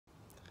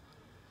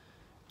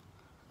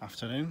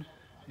Afternoon.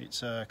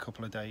 It's a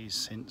couple of days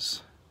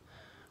since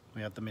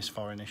we had the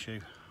misfiring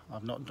issue.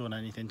 I've not done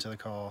anything to the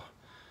car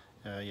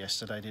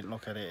yesterday, didn't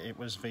look at it. It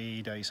was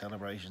VE Day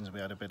celebrations. We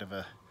had a bit of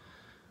a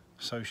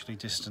socially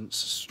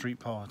distanced street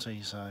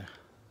party, so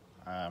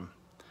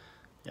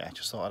yeah,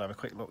 just thought I'd have a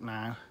quick look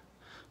now.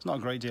 It's not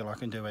a great deal I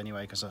can do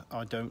anyway because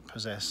I don't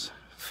possess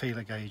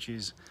feeler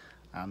gauges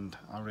and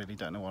I really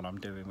don't know what I'm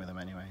doing with them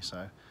anyway, so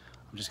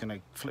I'm just going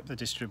to flip the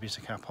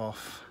distributor cap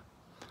off,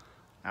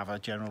 have a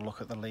general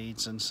look at the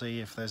leads and see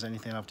if there's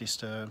anything I've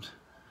disturbed,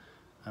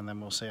 and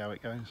then we'll see how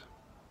it goes.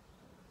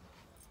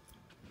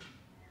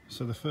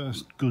 So the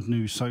first good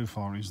news so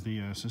far is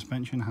the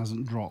suspension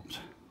hasn't dropped,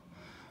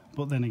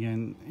 but then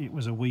again it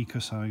was a week or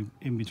so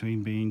in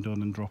between being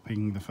done and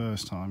dropping the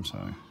first time, so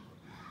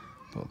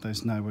but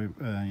there's no you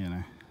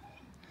know,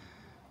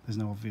 there's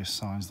no obvious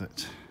signs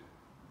that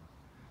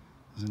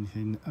there's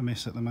anything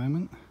amiss at the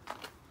moment.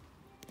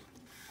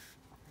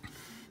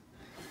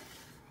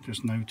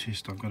 Just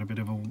noticed I've got a bit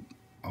of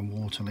a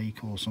water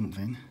leak or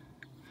something.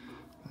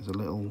 There's a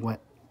little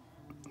wet,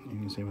 you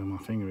can see where my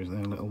finger is there,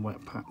 a little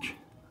wet patch,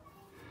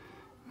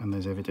 and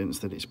there's evidence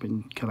that it's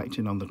been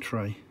collecting on the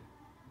tray.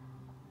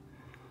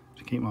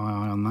 So keep my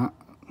eye on that.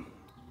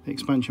 The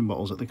expansion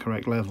bottle's at the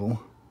correct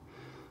level.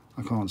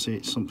 I can't see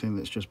it's something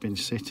that's just been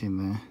sitting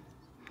there.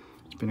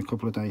 It's been a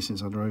couple of days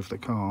since I drove the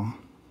car.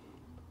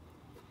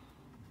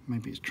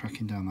 Maybe it's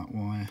tracking down that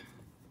wire.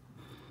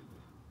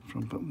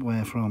 But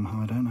where from,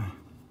 I don't know.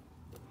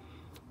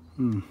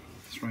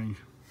 Strange.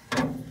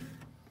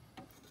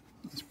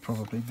 It's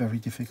probably very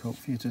difficult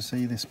for you to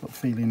see this, but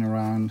feeling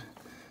around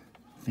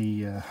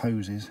the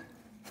hoses,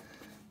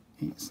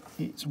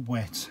 it's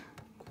wet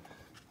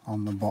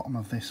on the bottom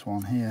of this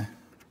one here.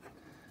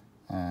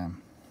 I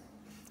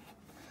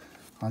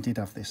did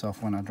have this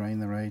off when I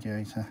drained the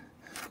radiator,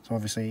 so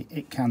obviously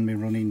it can be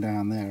running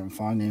down there and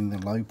finding the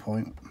low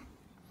point.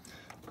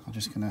 I'm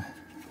just going to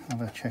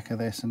have a check of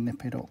this and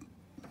nip it up.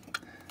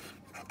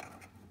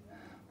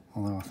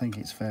 Although I think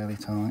it's fairly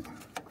tight.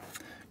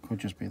 Could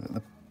just be that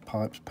the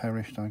pipe's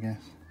perished, I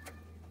guess.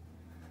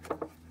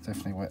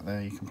 Definitely wet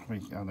there. You can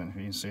probably, I don't know if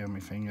you can see on my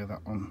finger,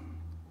 that one.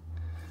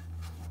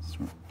 It's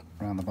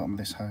around the bottom of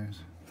this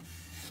hose.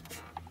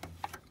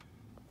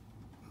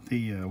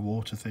 The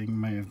water thing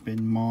may have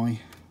been my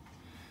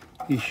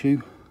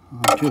issue.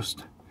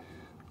 Just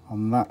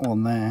on that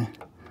one there,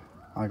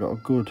 I got a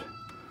good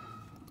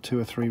 2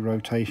 or 3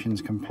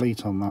 rotations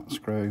complete on that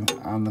screw,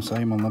 and the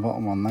same on the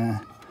bottom one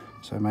there.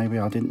 So maybe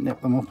I didn't nip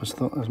them up as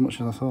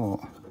much as I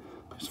thought.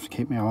 Just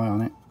keep my eye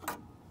on it.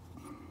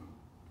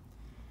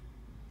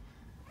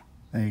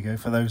 There you go.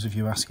 For those of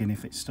you asking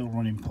if it's still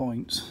running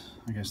points,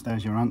 I guess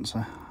there's your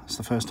answer. It's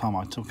the first time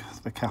I took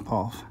the cap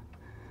off.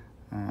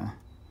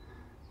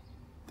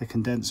 The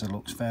condenser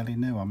looks fairly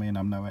new. I mean,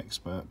 I'm no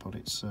expert, but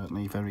it's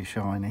certainly very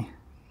shiny.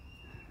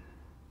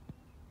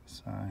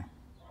 So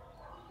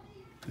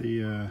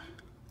the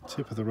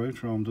tip of the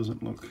rotor arm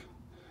doesn't look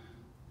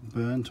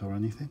burnt or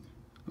anything.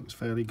 Looks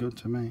fairly good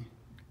to me.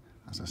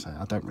 As I say,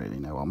 I don't really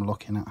know what I'm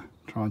looking at.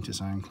 Trying to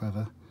sound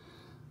clever.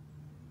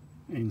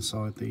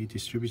 Inside the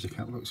distributor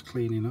cap looks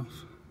clean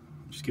enough.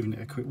 I'm just giving it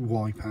a quick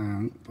wipe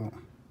out, but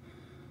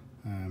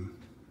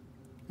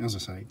as I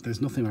say,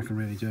 there's nothing I can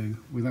really do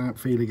without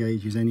feeler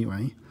gauges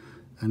anyway,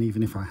 and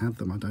even if I had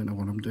them, I don't know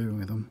what I'm doing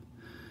with them.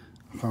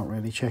 I can't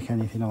really check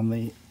anything on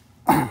the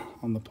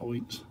on the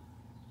points.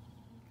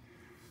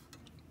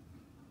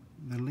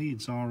 The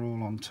leads are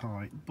all on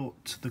tight,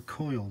 but the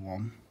coil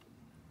one,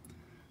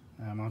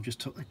 I've just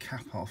took the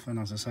cap off, and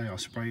as I say, I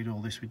sprayed all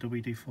this with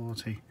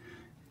WD-40.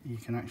 You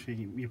can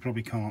actually, you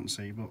probably can't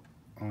see, but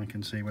I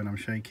can see when I'm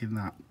shaking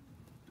that,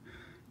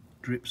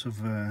 drips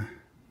of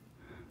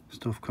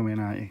stuff coming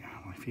out.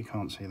 If you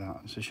can't see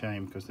that, it's a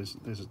shame because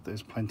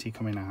there's plenty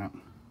coming out.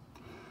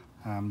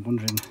 I'm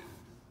wondering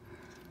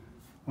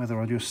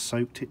whether I just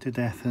soaked it to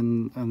death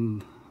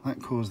and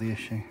that caused the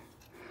issue.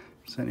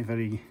 Certainly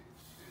very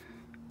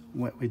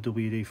wet with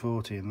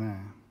WD-40 in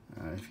there.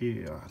 I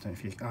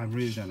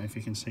really don't know if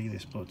you can see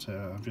this, but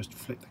I've just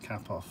flipped the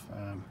cap off.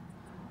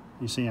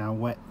 You see how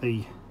wet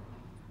the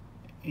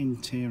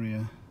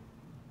interior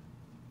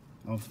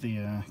of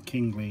the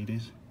king lead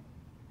is.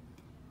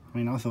 I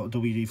mean, I thought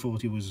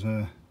WD-40 was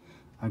a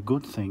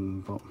good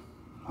thing, but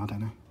I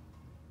don't know.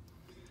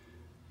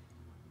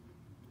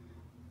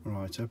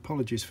 Right,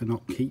 apologies for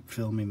not keep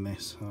filming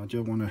this. I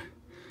just want to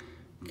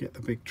get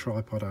the big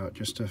tripod out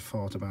just to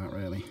fart about,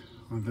 really.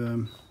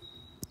 I've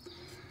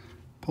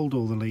pulled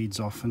all the leads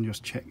off and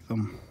just checked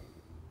them,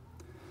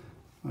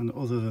 and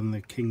other than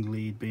the king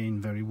lead being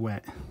very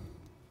wet,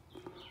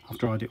 I've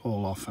dried it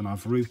all off and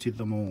I've routed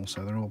them all,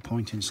 so they're all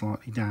pointing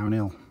slightly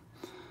downhill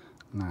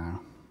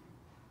now,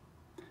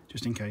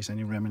 just in case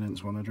any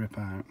remnants want to drip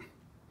out.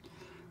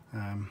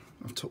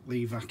 I've took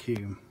the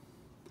vacuum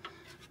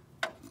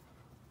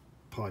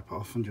pipe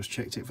off and just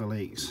checked it for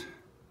leaks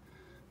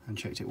and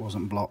checked it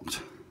wasn't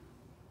blocked,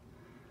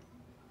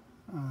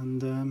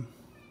 and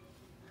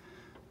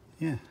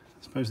yeah,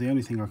 I suppose the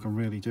only thing I can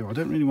really do, I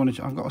don't really want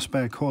to, I've got a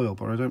spare coil,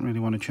 but I don't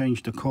really want to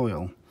change the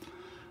coil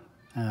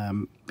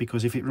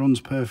because if it runs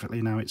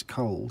perfectly now it's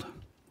cold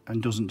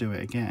and doesn't do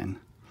it again,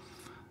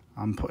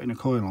 I'm putting a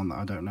coil on that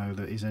I don't know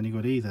that is any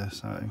good either.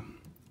 So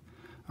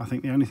I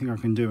think the only thing I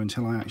can do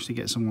until I actually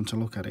get someone to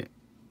look at it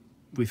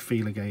with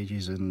feeler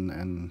gauges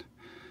and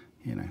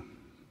you know,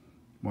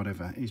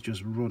 whatever, is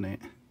just run it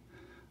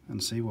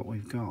and see what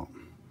we've got.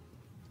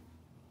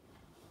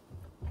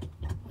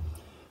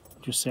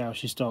 Just see how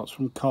she starts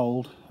from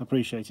cold. I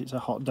appreciate it's a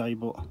hot day,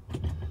 but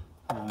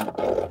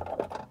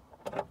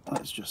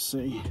let's just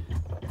see.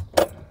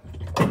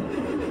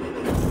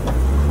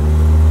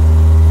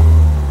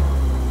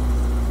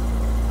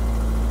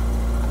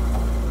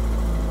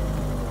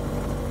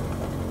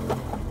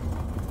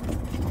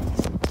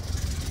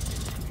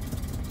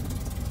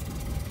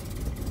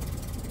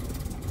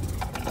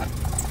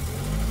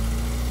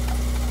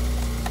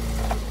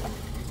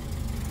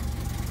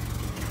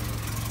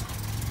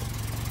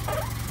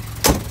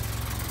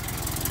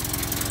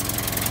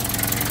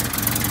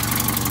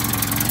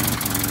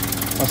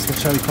 That's the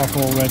choke off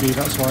already,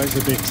 that's why it's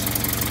a bit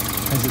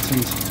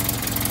hesitant.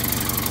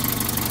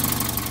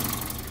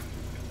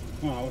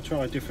 Well, I'll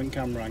try a different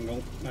camera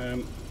angle.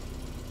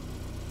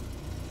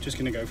 Just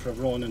going to go for a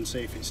run and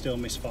see if it still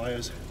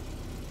misfires.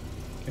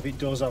 If it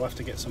does, I'll have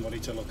to get somebody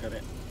to look at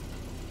it.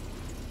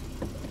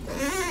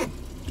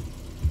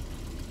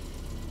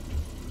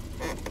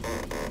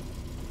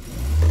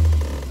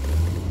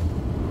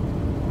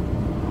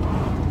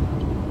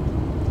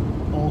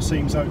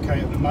 Seems okay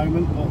at the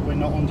moment, but we're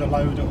not under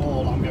load at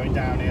all. I'm going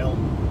downhill,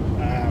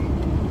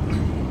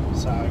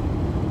 so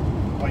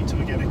wait till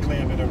we get a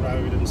clear bit of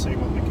road and see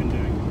what we can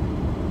do.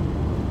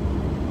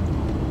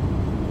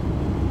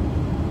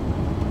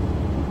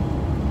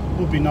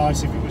 Would be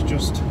nice if it was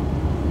just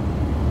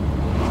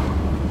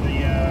the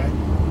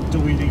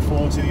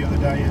WD-40 the other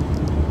day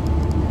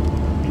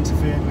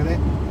interfered with it.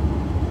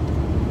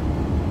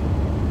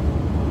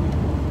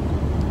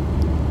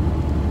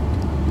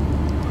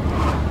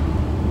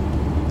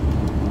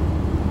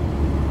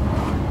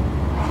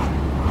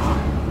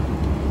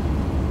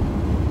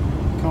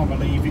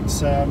 It's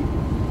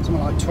something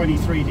like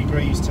 23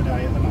 degrees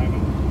today at the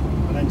moment,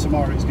 and then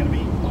tomorrow it's going to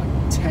be like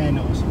 10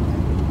 or something.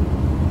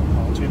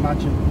 Hard to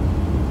imagine.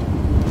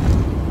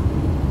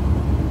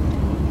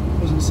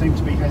 Doesn't seem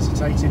to be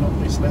hesitating up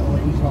this little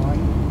incline.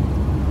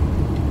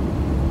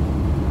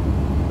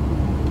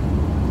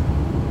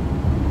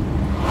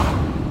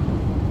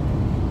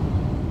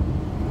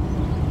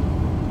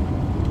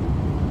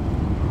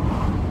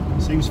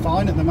 Seems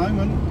fine at the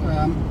moment.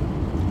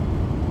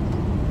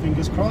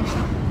 Fingers crossed.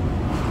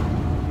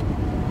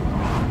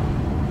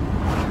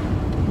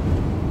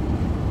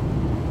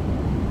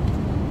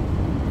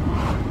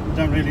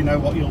 I don't really know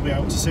what you'll be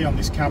able to see on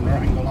this camera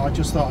angle. I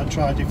just thought I'd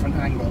try a different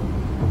angle.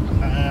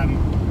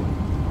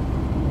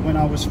 When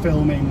I was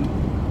filming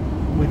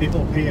with it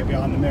up here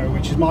behind the mirror,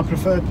 which is my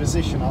preferred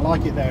position, I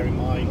like it there in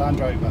my Land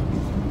Rover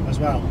as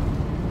well.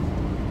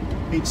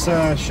 It's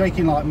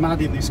shaking like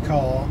mad in this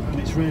car and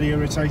it's really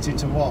irritating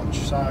to watch,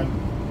 so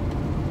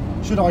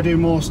should I do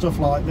more stuff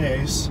like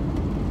this,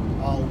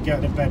 I'll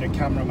get a better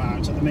camera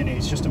mount. At the minute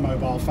it's just a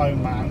mobile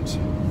phone mount.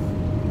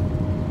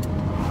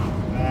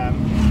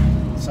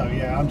 So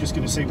yeah, I'm just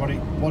going to see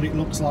what it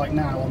looks like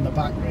now on the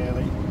back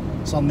really.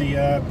 It's on the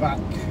back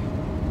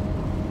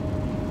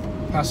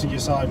passenger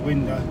side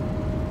window,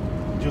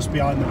 just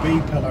behind the B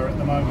pillar at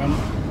the moment.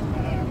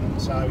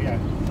 So yeah,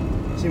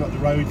 see what the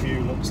road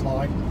view looks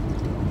like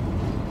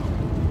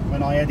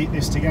when I edit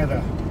this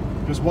together.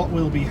 Because what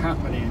will be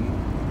happening,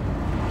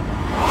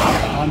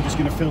 I'm just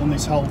going to film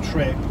this whole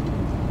trip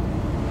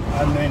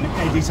and then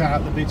edit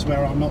out the bits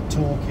where I'm not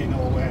talking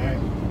or where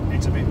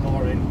it's a bit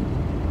boring.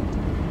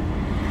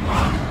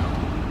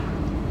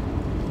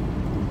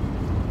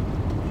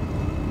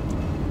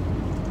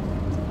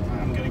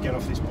 I'm going to get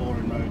off this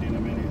boring road in a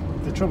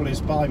minute. The trouble is,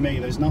 by me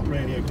there's not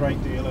really a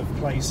great deal of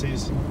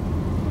places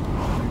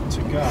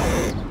to go.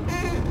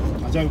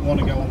 I don't want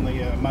to go on the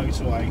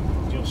motorway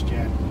just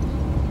yet.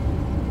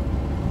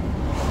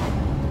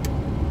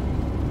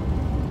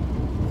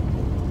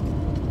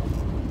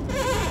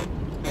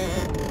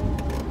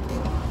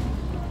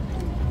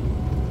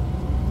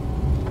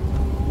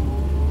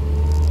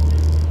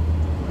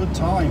 Good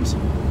times.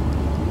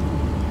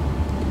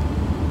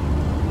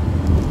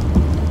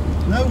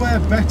 Nowhere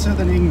better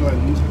than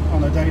England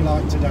on a day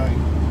like today.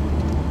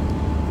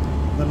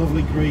 The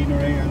lovely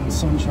greenery and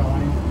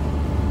sunshine.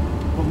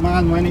 But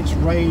man, when it's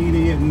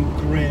rainy and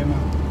grim,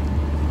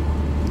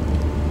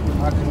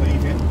 I can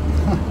leave it.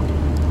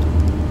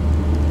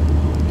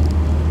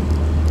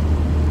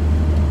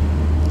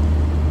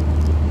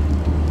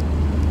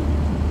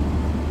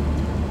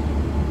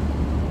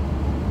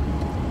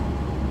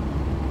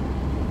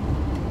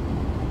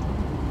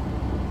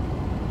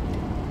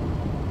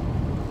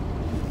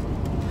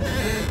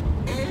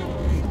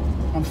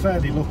 I'm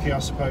fairly lucky, I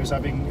suppose,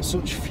 having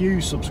such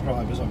few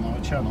subscribers on my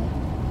channel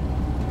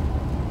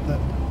that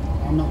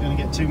I'm not going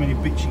to get too many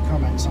bitchy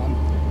comments on,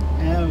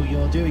 oh,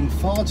 you're doing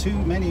far too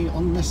many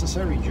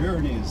unnecessary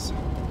journeys.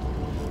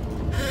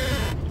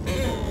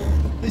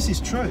 This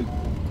is true.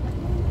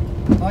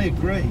 I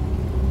agree.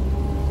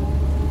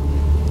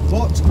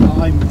 But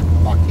I'm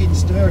fucking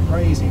stir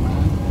crazy,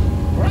 man.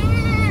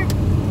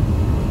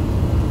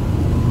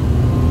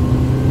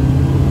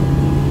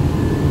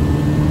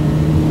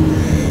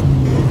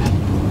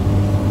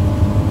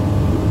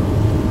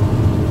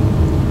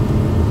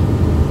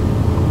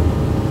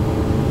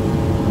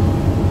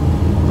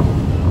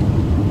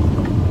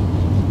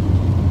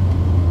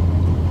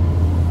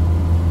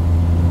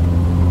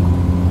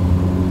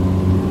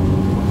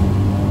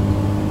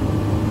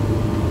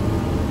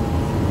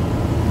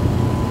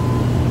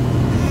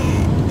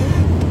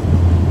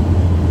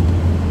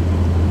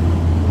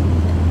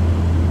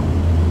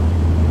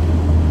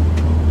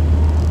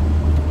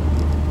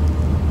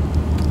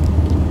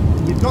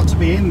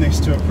 In this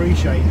to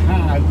appreciate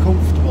how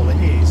comfortable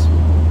it is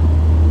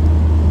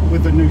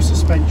with the new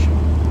suspension.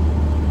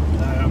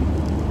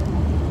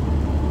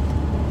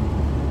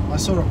 I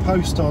saw a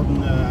post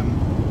on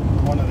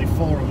one of the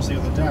forums the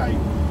other day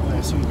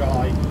where some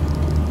guy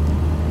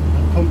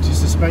had pumped his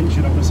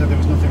suspension up and said there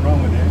was nothing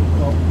wrong with it.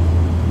 But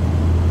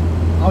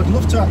I'd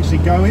love to actually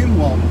go in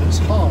one that's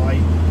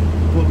high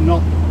but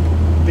not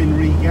been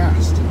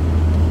regassed,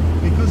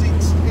 because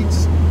it's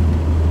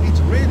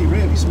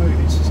really smooth.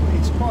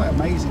 It's quite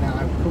amazing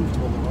how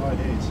comfortable the ride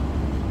is.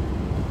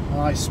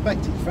 And I expect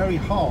it's very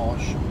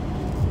harsh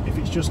if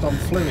it's just on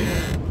fluid.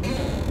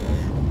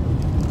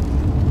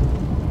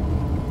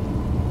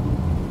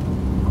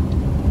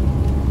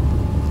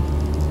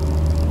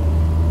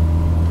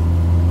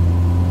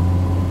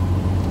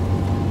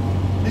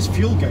 This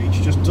fuel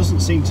gauge just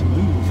doesn't seem to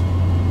move.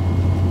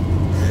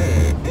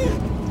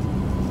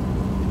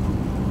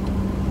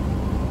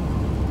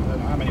 I don't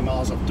know how many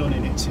miles I've done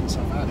in it since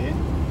I've had it.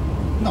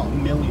 Not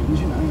millions,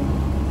 you know.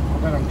 I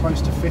bet I'm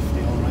close to 50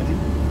 already.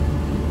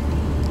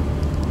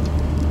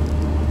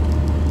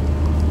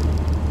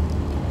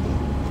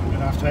 I'm going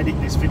to have to edit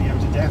this video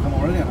to death. I'm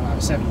already on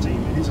about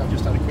 17 minutes. I've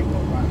just had a quick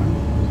look right now.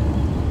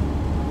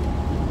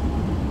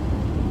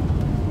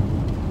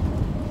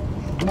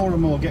 More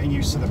and more getting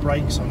used to the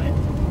brakes on it.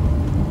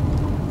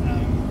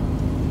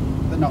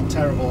 They're not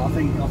terrible. I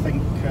think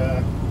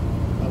a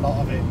lot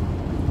of it.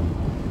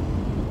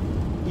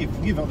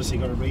 You've obviously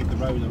got to read the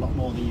road a lot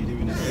more than you do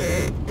in a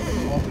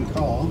modern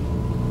car.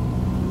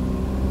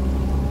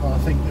 But I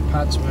think the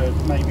pads were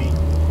maybe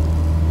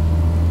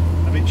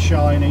a bit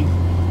shiny.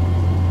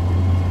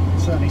 It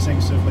certainly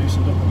seems to have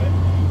loosened up a bit.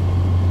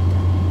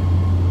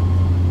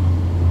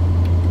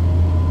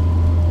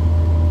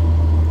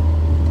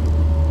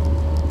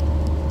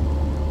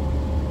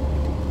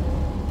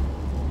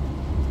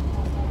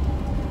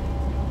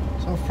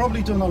 So I've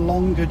probably done a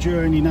longer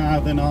journey now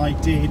than I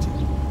did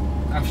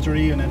after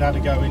Ian had a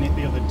go in it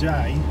the other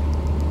day.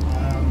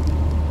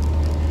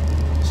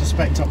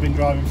 Suspect I've been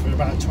driving for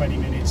about 20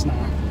 minutes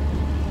now,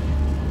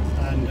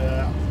 and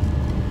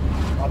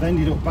I've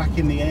ended up back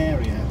in the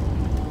area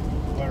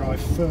where I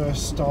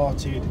first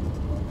started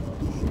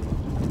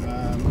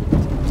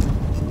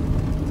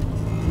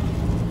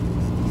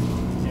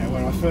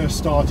where I first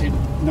started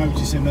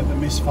noticing that the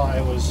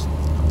misfire was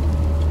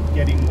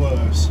getting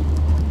worse.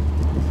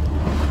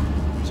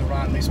 It was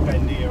around this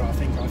bend here, I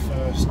think I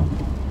first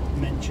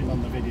mentioned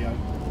on the video.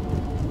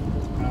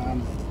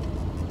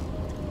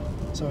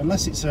 So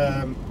unless it's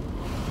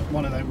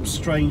one of those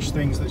strange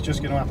things that's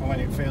just going to happen when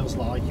it feels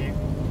like it,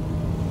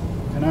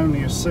 I can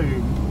only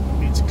assume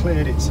it's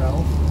cleared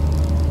itself.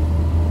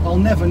 I'll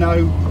never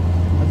know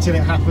until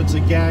it happens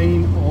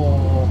again,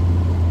 or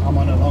I'm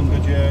on a longer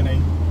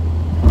journey.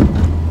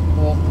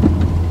 But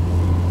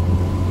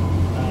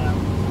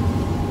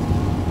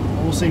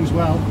all seems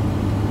well.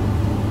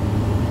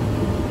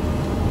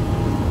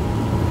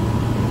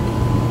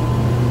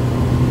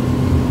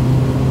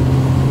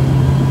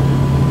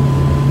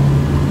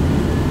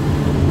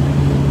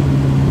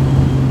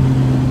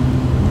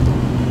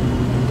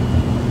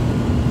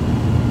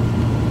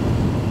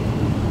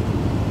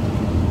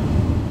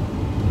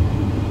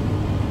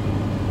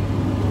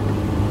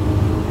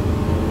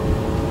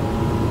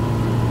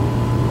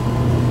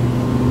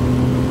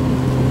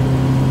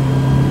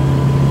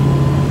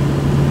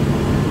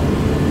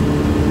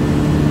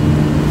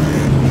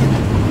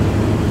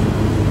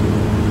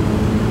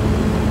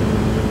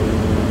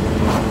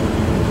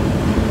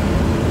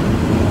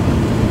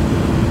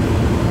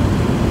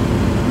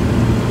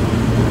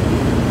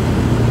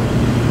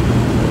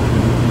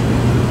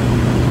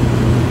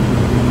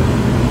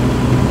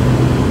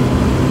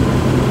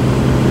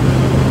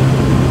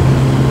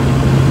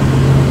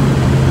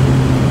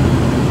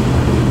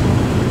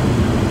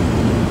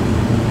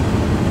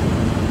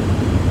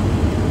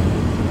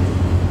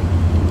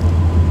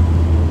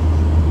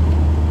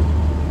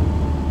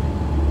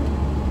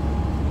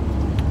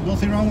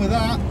 Nothing wrong with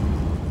that.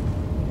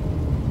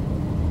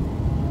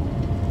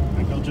 I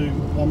think I'll do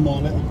one more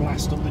little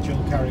blast up the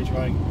dual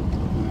carriageway.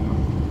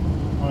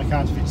 On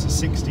account of it's a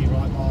 60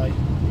 right by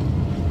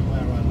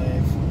where I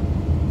live.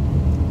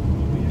 It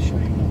would be a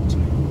shame not to.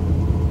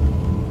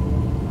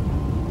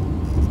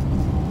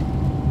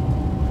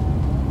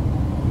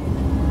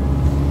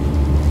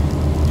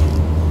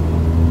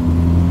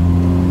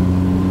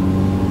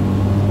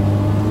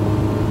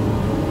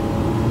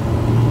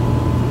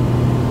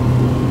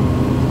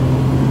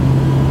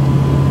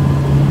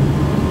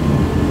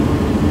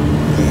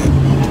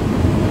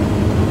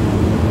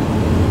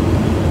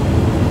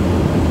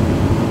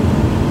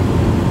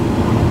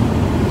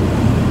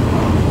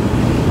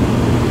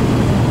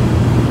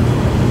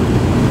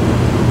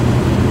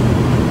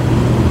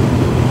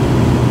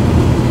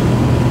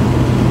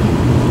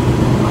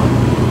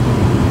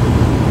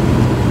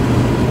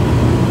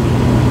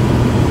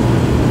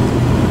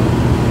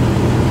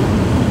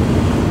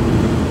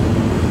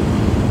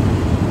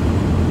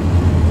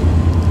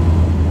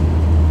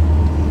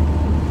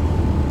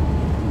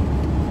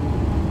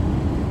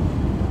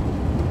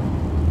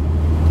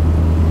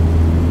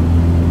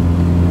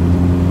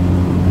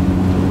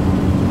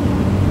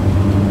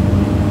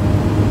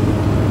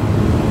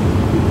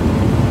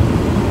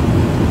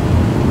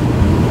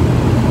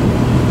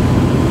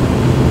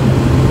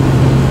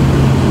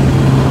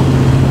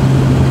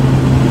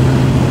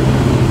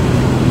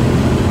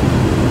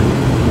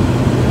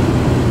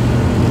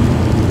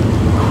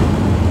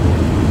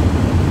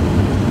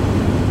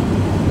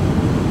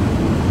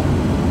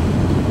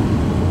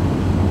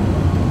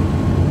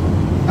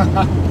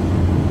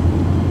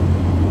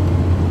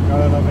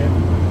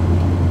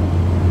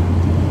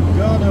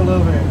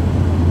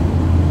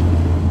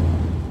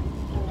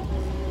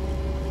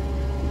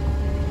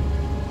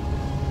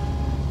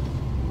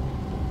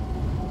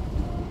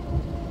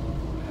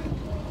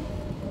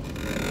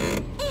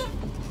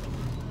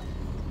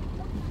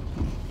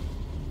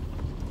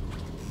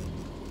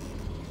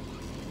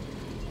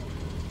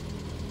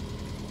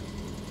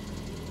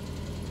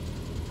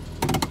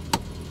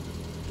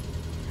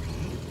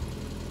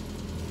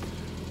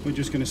 we're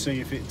just going to see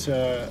if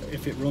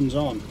it runs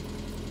on.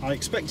 I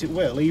expect it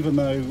will, even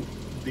though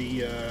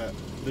the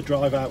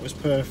drive out was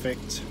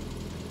perfect.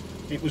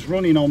 It was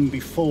running on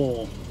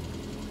before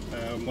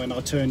when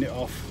I turned it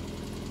off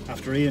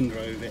after Ian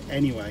drove it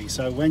anyway,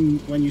 so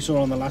when you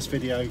saw on the last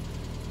video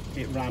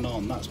it ran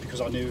on, that's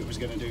because I knew it was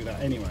going to do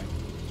that anyway.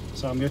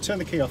 So I'm going to turn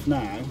the key off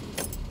now,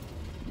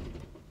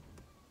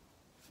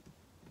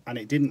 and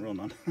it didn't run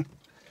on.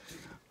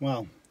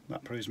 Well,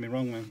 that proves me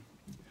wrong then.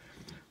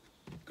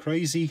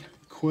 Crazy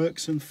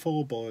quirks and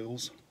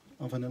fourboils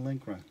of an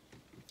Allegro.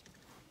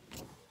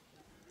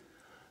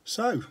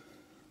 So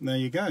there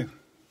you go,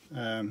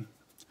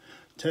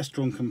 test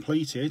run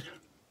completed,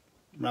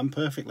 ran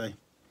perfectly.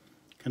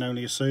 Can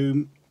only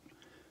assume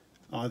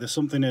either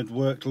something had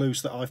worked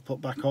loose that I've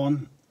put back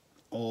on,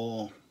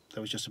 or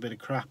there was just a bit of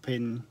crap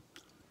in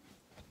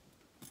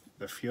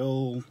the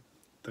fuel,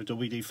 the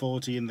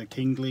WD-40 in the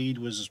king lead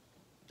was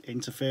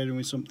interfering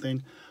with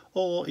something,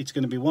 or it's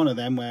going to be one of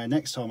them where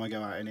next time I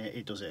go out in it,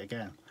 it does it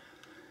again.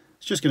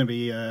 It's just going to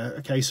be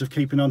a case of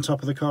keeping on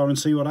top of the car and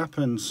see what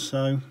happens.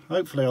 So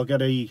hopefully I'll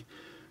get a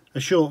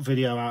short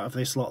video out of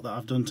this lot that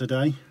I've done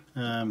today.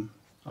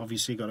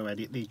 Obviously got to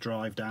edit the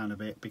drive down a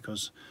bit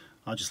because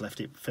I just left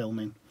it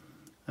filming.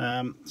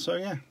 So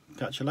yeah,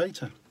 catch you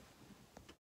later.